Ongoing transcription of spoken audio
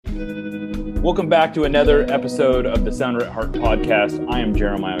Welcome back to another episode of the Sounder at Heart podcast. I am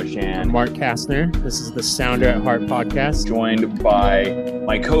Jeremiah Oshan. I'm Mark Kastner. This is the Sounder at Heart podcast. Joined by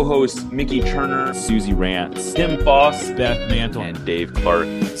my co-hosts Mickey Turner, Susie Rance, Tim Foss, Beth Mantle, and Dave Clark.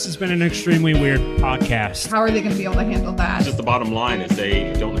 This has been an extremely weird podcast. How are they going to be able to handle that? Just the bottom line is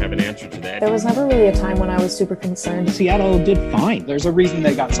they don't have an answer to that. There was never really a time when I was super concerned. Seattle did fine. There's a reason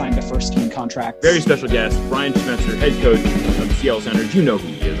they got signed a first team contract. Very special guest, Brian Spencer, head coach of the Seattle Sounders. You know who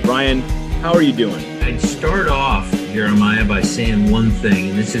he is. Brian, how are you doing? I'd start off, Jeremiah, by saying one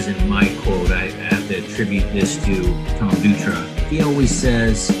thing, and this isn't my quote. I have to attribute this to Tom Dutra. He always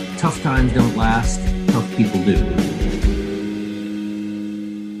says, tough times don't last, tough people do.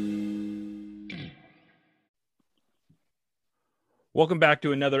 Welcome back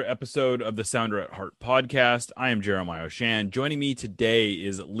to another episode of the Sounder at Heart podcast. I am Jeremiah Oshan. Joining me today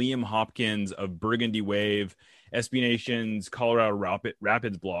is Liam Hopkins of Burgundy Wave, SB Nation's Colorado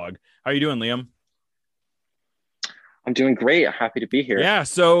Rapids blog. How are you doing, Liam? I'm doing great. Happy to be here. Yeah,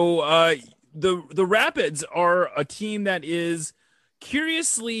 so the Rapids are a team that is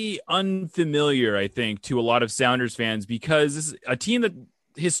curiously unfamiliar, I think, to a lot of Sounders fans because this is a team that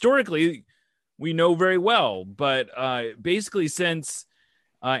historically we know very well. But basically since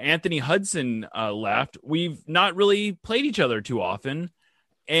Anthony Hudson left, we've not really played each other too often,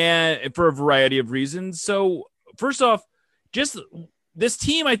 and for a variety of reasons. So first off, just this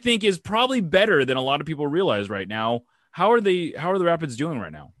team, I think, is probably better than a lot of people realize right now. How are the Rapids doing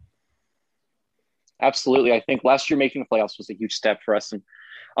right now? Absolutely. I think last year making the playoffs was a huge step for us. And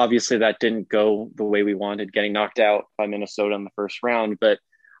obviously that didn't go the way we wanted, getting knocked out by Minnesota in the first round. But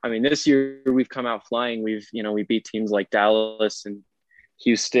I mean, this year we've come out flying. We beat teams like Dallas and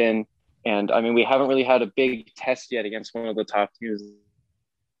Houston. And I mean, we haven't really had a big test yet against one of the top teams in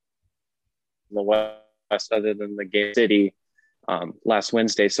the West other than the game City last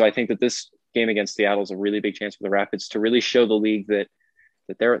Wednesday. So I think that this game against Seattle is a really big chance for the Rapids to really show the league that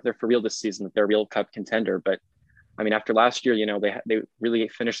they're for real this season, that they're a real cup contender. But I mean, after last year, they really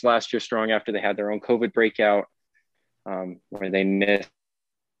finished last year strong after they had their own COVID breakout, where they missed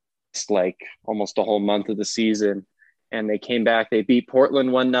like almost a whole month of the season. And they came back, they beat Portland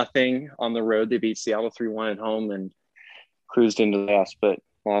 1-0 on the road. They beat Seattle 3-1 at home and cruised into the playoffs, but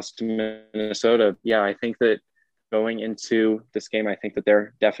lost to Minnesota. Yeah, I think that going into this game, I think that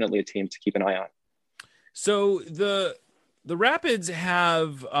they're definitely a team to keep an eye on. So the Rapids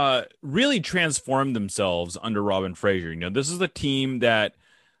have really transformed themselves under Robin Fraser. This is the team that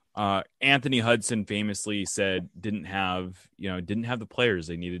Anthony Hudson famously said didn't have the players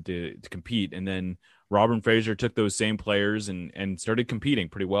they needed to compete. And then Robin Fraser took those same players and started competing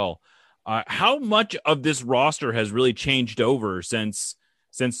pretty well. How much of this roster has really changed over since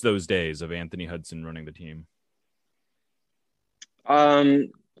those days of Anthony Hudson running the team?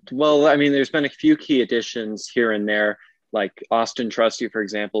 Well, I mean, there's been a few key additions here and there, like Austin Trusty, for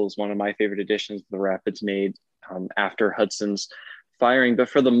example, is one of my favorite additions the Rapids made after Hudson's firing. But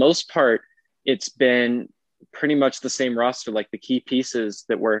for the most part, it's been pretty much the same roster. Like the key pieces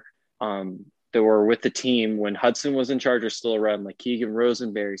that were with the team when Hudson was in charge are still around, like Keegan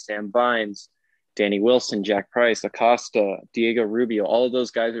Rosenberry, Sam Vines, Danny Wilson, Jack Price, Acosta, Diego Rubio. All of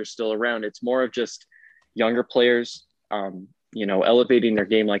those guys are still around. It's more of just younger players, elevating their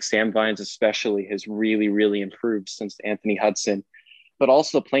game, like Sam Vines especially has really, really improved since Anthony Hudson, but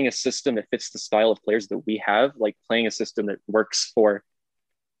also playing a system that fits the style of players that we have, like playing a system that works for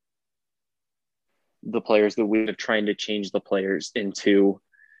the players that we're trying to change the players into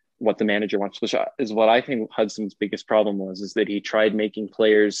what the manager wants, which is what I think Hudson's biggest problem is that he tried making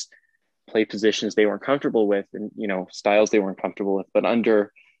players play positions they weren't comfortable with and, styles they weren't comfortable with. But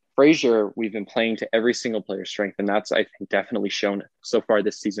under Fraser, we've been playing to every single player's strength, and that's, I think, definitely shown so far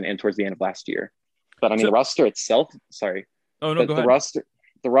this season and towards the end of last year. But I mean, the roster itself, sorry. Oh, no, go ahead.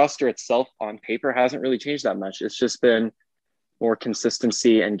 The roster itself on paper hasn't really changed that much. It's just been more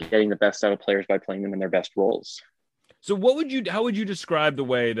consistency and getting the best out of players by playing them in their best roles. So how would you describe the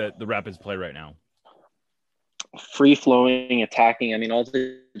way that the Rapids play right now? Free flowing, attacking. I mean, all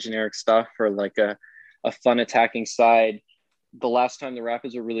the generic stuff for like a fun attacking side. The last time the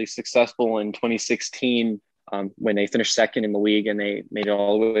Rapids were really successful in 2016, when they finished second in the league and they made it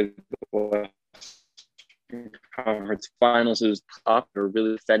all the way to the Western Conference Finals, it was tough. They were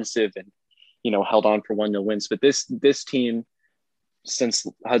really defensive and, held on for 1-0 wins. But this team, since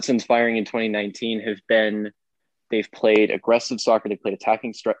Hudson's firing in 2019, they've played aggressive soccer. They played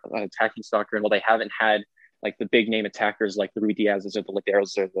attacking soccer. And while they haven't had like the big name attackers like the Rui Diaz's or the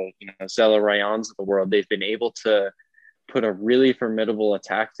Laderos or the Zella Ryans of the world, they've been able to put a really formidable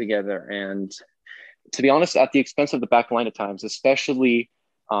attack together. And to be honest, at the expense of the back line at times, especially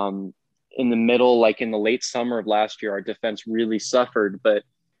In the middle, like in the late summer of last year, our defense really suffered. But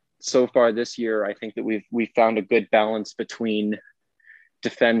so far this year, I think that we've found a good balance between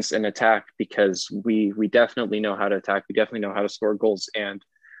defense and attack, because we definitely know how to attack. We definitely know how to score goals, and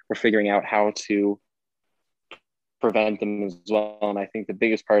we're figuring out how to prevent them as well. And I think the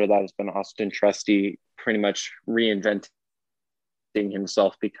biggest part of that has been Austin Trusty pretty much reinventing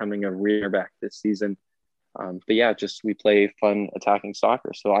himself, becoming a rear back this season. But yeah, just we play fun attacking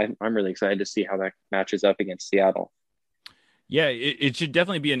soccer. So I'm really excited to see how that matches up against Seattle. Yeah, it should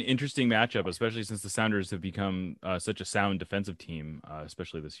definitely be an interesting matchup, especially since the Sounders have become such a sound defensive team,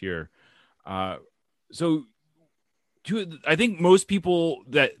 especially this year. So I think most people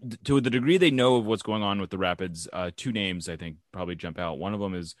that to the degree they know of what's going on with the Rapids, two names I think probably jump out. One of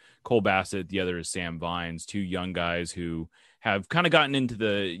them is Cole Bassett. The other is Sam Vines, two young guys who have kind of gotten into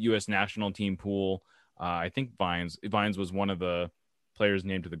the U.S. national team pool. I think Vines was one of the players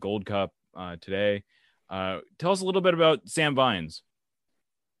named to the Gold Cup today. Tell us a little bit about Sam Vines.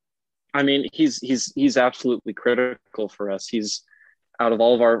 I mean, he's absolutely critical for us. He's out of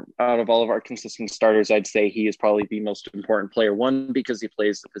all of our consistent starters, I'd say he is probably the most important player. One, because he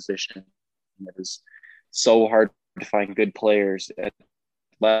plays the position that is so hard to find good players at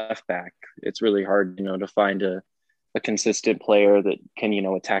left back. It's really hard, to find a consistent player that can,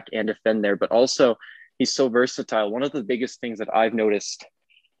 attack and defend there. But also, he's so versatile. One of the biggest things that I've noticed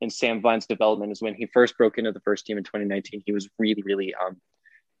in Sam Vine's development is when he first broke into the first team in 2019, he was really, really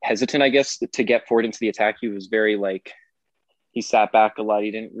hesitant, I guess, to get forward into the attack. He was very he sat back a lot.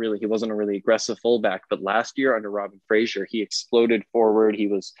 He wasn't a really aggressive fullback. But last year under Robin Fraser, he exploded forward. He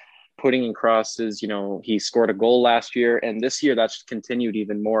was putting in crosses. He scored a goal last year, and this year that's continued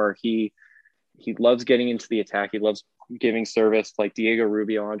even more. He loves getting into the attack. He loves giving service, like Diego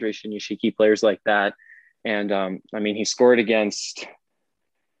Rubio, Andre Shinyashiki, players like that. And he scored against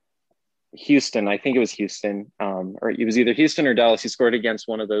Houston. I think it was Houston, or it was either Houston or Dallas. He scored against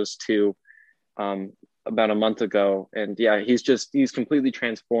one of those two about a month ago. And yeah, he's completely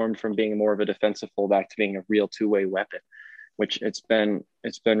transformed from being more of a defensive fullback to being a real two-way weapon, which it's been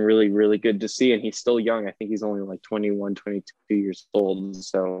really, really good to see. And he's still young. I think he's only like 21, 22 years old.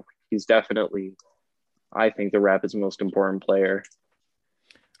 So he's definitely, I think, the Rapids' most important player.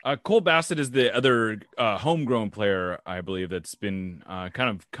 Cole Bassett is the other homegrown player, I believe, that's been kind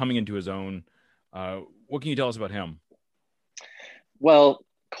of coming into his own. What can you tell us about him? Well,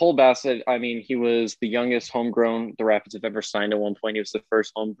 Cole Bassett, he was the youngest homegrown the Rapids have ever signed at one point. He was the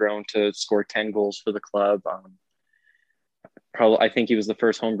first homegrown to score 10 goals for the club. I think he was the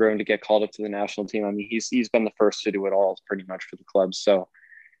first homegrown to get called up to the national team. He's been the first to do it all pretty much for the club. So,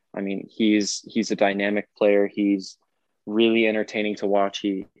 he's a dynamic player. He's really entertaining to watch.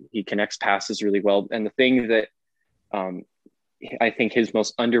 He connects passes really well. And the thing that I think his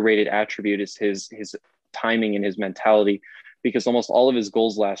most underrated attribute is his timing and his mentality, because almost all of his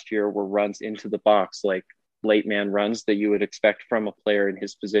goals last year were runs into the box, like late man runs that you would expect from a player in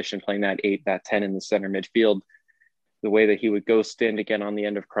his position, playing that 8, that 10 in the center midfield. The way that he would ghost in again on the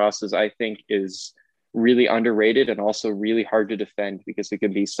end of crosses, I think, is really underrated and also really hard to defend because it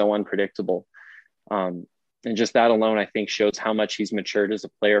can be so unpredictable. And just that alone, I think, shows how much he's matured as a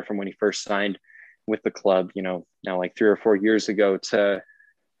player from when he first signed with the club, now like 3 or 4 years ago, to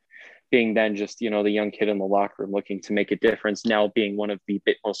being then just, the young kid in the locker room looking to make a difference, now being one of the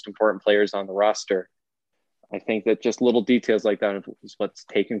most important players on the roster. I think that just little details like that is what's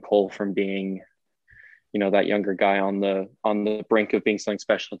taken Cole from being, that younger guy on the brink of being something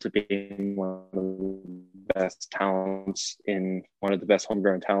special to being one of the best talents one of the best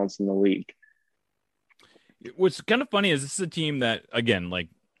homegrown talents in the league. What's kind of funny is this is a team that, again, like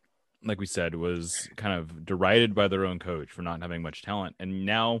we said, was kind of derided by their own coach for not having much talent. And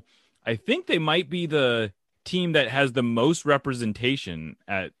now I think they might be the team that has the most representation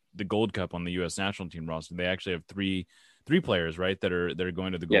at the Gold Cup on the U.S. national team roster. They actually have three players, right, that are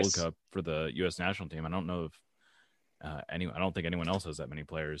going to the Gold Cup for the U.S. national team. I don't know if I don't think anyone else has that many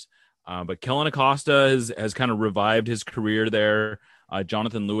players. But Kellen Acosta has kind of revived his career there.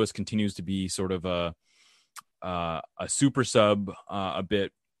 Jonathan Lewis continues to be sort of a super sub a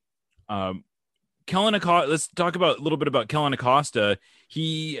bit. Kellen Acosta, let's talk a little bit about Kellen Acosta.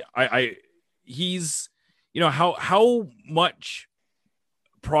 He's how much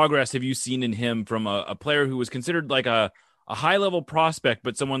progress have you seen in him from a player who was considered like a high level prospect,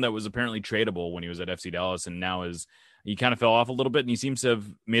 but someone that was apparently tradable when he was at FC Dallas, and now he kind of fell off a little bit, and he seems to have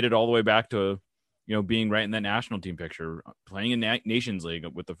made it all the way back to being right in that national team picture, playing in Nations League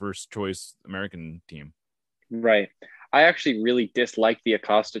with the first choice American team. Right. I actually really disliked the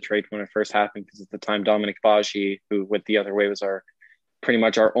Acosta trade when it first happened, because at the time Dominic Baggi, who went the other way, was our pretty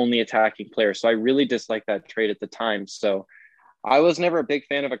much our only attacking player. So I really disliked that trade at the time. So I was never a big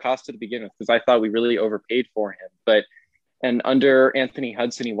fan of Acosta to begin with because I thought we really overpaid for him. And under Anthony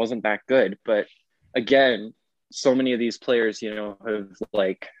Hudson, he wasn't that good. But again, so many of these players, have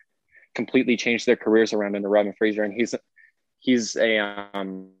like completely changed their careers around under Robin Fraser, and he's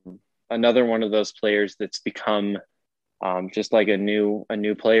a another one of those players that's become just like a new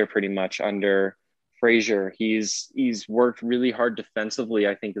player pretty much under Fraser. He's worked really hard defensively.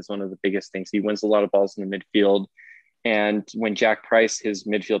 I think is one of the biggest things. He wins a lot of balls in the midfield, and when Jack Price, his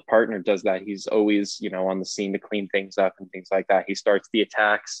midfield partner, does that, he's always on the scene to clean things up and things like that. He starts the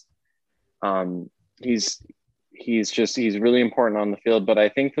attacks. He's really important on the field. But I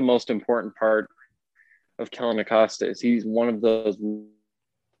think the most important part of Kellyn Acosta is he's one of those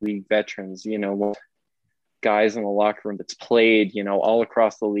league veterans, guys in the locker room that's played, all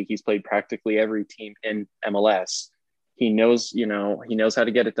across the league. He's played practically every team in MLS. He knows how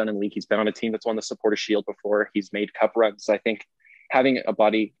to get it done in league. He's been on a team that's won the Supporters Shield before. He's made cup runs. I think having a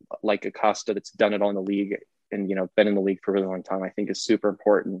body like Acosta that's done it all in the league and, been in the league for a really long time, I think is super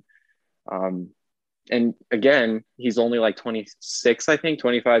important. And again, he's only like 26, I think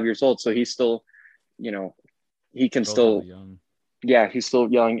 25 years old. So he's still, he can still, young. Yeah, he's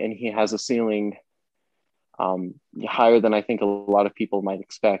still young, and he has a ceiling higher than I think a lot of people might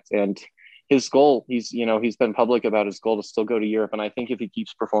expect. And his goal, he's been public about his goal to still go to Europe. And I think if he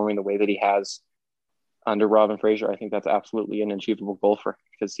keeps performing the way that he has under Robin Fraser, I think that's absolutely an achievable goal for him,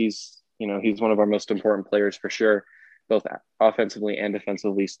 because he's one of our most important players for sure, both offensively and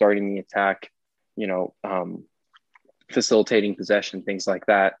defensively, starting the attack, facilitating possession, things like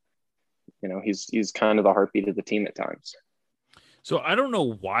that. He's kind of the heartbeat of the team at times. So I don't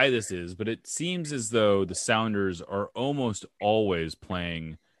know why this is, but it seems as though the Sounders are almost always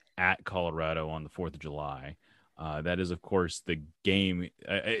playing at Colorado on the 4th of July. That is, of course, the game.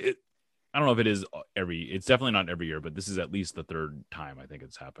 I don't know if it is it's definitely not every year, but this is at least the third time I think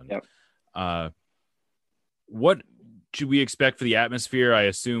it's happened. Yep. What should we expect for the atmosphere? I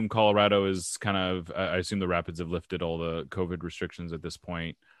assume Colorado is I assume the Rapids have lifted all the COVID restrictions at this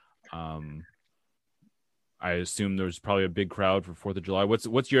point. I assume there's probably a big crowd for 4th of July.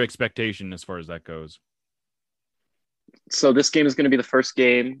 What's your expectation as far as that goes? So this game is going to be the first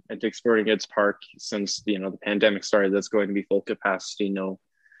game at Dick's Sporting Goods Park since the pandemic started. That's going to be full capacity, no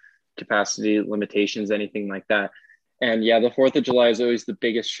capacity limitations, anything like that. And yeah, the 4th of July is always the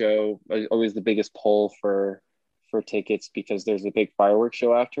biggest show, always the biggest pull for tickets, because there's a big fireworks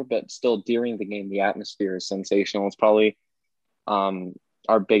show after. But still, during the game, the atmosphere is sensational. It's probably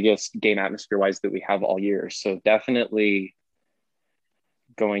our biggest game atmosphere wise that we have all year. So definitely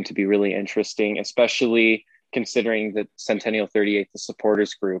going to be really interesting, especially considering that Centennial 38, the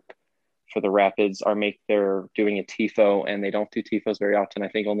supporters group for the Rapids, they're doing a TIFO, and they don't do TIFOs very often. I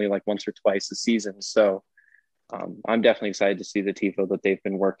think only like once or twice a season. So I'm definitely excited to see the TIFO that they've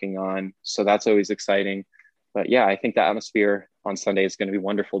been working on. So that's always exciting. But yeah, I think the atmosphere on Sunday is going to be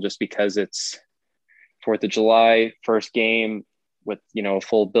wonderful, just because it's 4th of July, first game with, a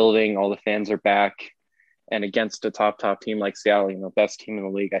full building, all the fans are back, and against a top team like Seattle, best team in the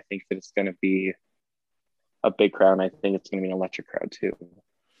league. I think that it's going to be a big crowd, and I think it's going to be an electric crowd too.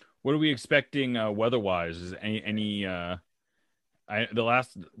 What are we expecting weather-wise? Is any the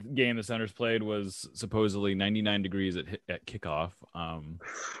last game the Sounders played was supposedly 99 degrees at kickoff. I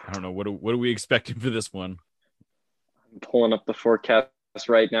don't know. What are we expecting for this one? I'm pulling up the forecast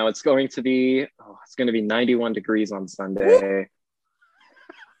right now. It's going to be 91 degrees on Sunday.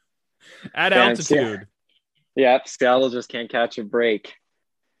 At altitude. Yeah, Seattle just can't catch a break.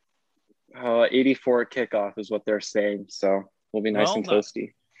 84 kickoff is what they're saying. So we'll be nice and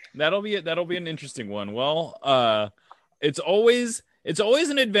toasty. That'll be an interesting one. Well, it's always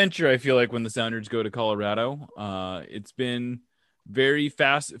an adventure, I feel like, when the Sounders go to Colorado. It's been very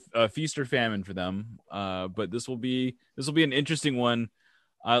fast, feast or famine for them. But this will be an interesting one.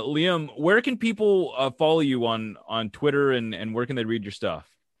 Liam, where can people follow you on Twitter, and where can they read your stuff?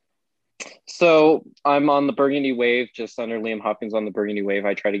 So I'm on the Burgundy Wave, just under Liam Hopkins on the Burgundy Wave.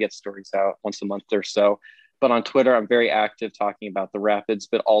 I try to get stories out once a month or so. But on Twitter, I'm very active talking about the Rapids,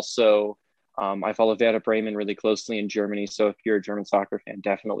 but also I follow Werder Bremen really closely in Germany. So if you're a German soccer fan,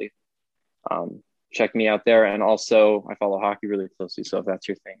 definitely check me out there. And also I follow hockey really closely. So if that's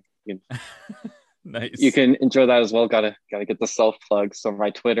your thing, nice. You can enjoy that as well. Gotta get the self plug. So my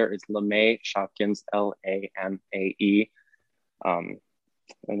Twitter is Lamae Shopkins, Lamae. And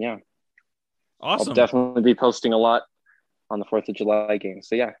yeah. Awesome. I'll definitely be posting a lot on the 4th of July game.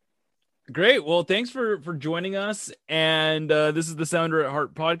 So yeah. Great. Well, thanks for joining us. And this is the Sounder at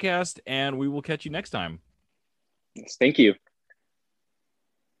Heart podcast, and we will catch you next time. Yes, thank you.